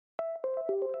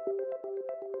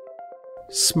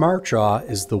SmartDraw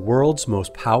is the world's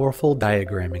most powerful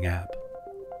diagramming app.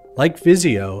 Like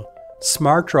Visio,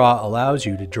 SmartDraw allows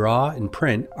you to draw and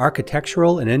print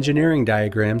architectural and engineering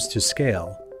diagrams to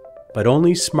scale. But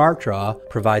only SmartDraw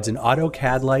provides an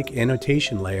AutoCAD-like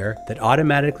annotation layer that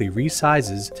automatically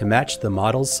resizes to match the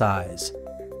model's size.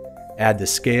 Add the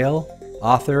scale,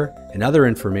 author, and other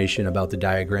information about the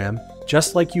diagram,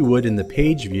 just like you would in the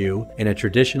page view in a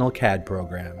traditional CAD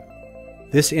program.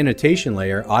 This annotation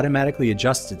layer automatically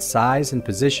adjusts its size and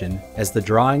position as the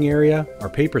drawing area or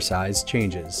paper size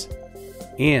changes.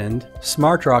 And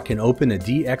SmartDraw can open a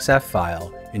DXF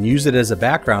file and use it as a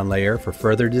background layer for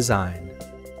further design.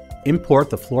 Import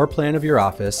the floor plan of your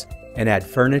office and add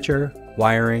furniture,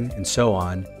 wiring, and so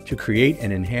on to create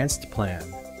an enhanced plan.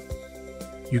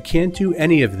 You can't do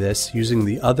any of this using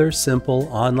the other simple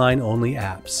online-only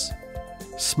apps.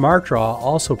 SmartDraw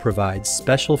also provides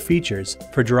special features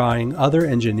for drawing other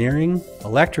engineering,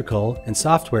 electrical, and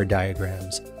software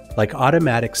diagrams, like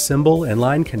automatic symbol and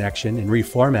line connection and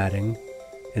reformatting,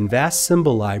 and vast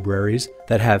symbol libraries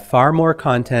that have far more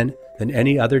content than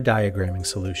any other diagramming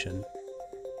solution.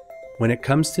 When it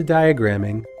comes to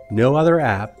diagramming, no other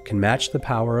app can match the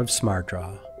power of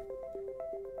SmartDraw.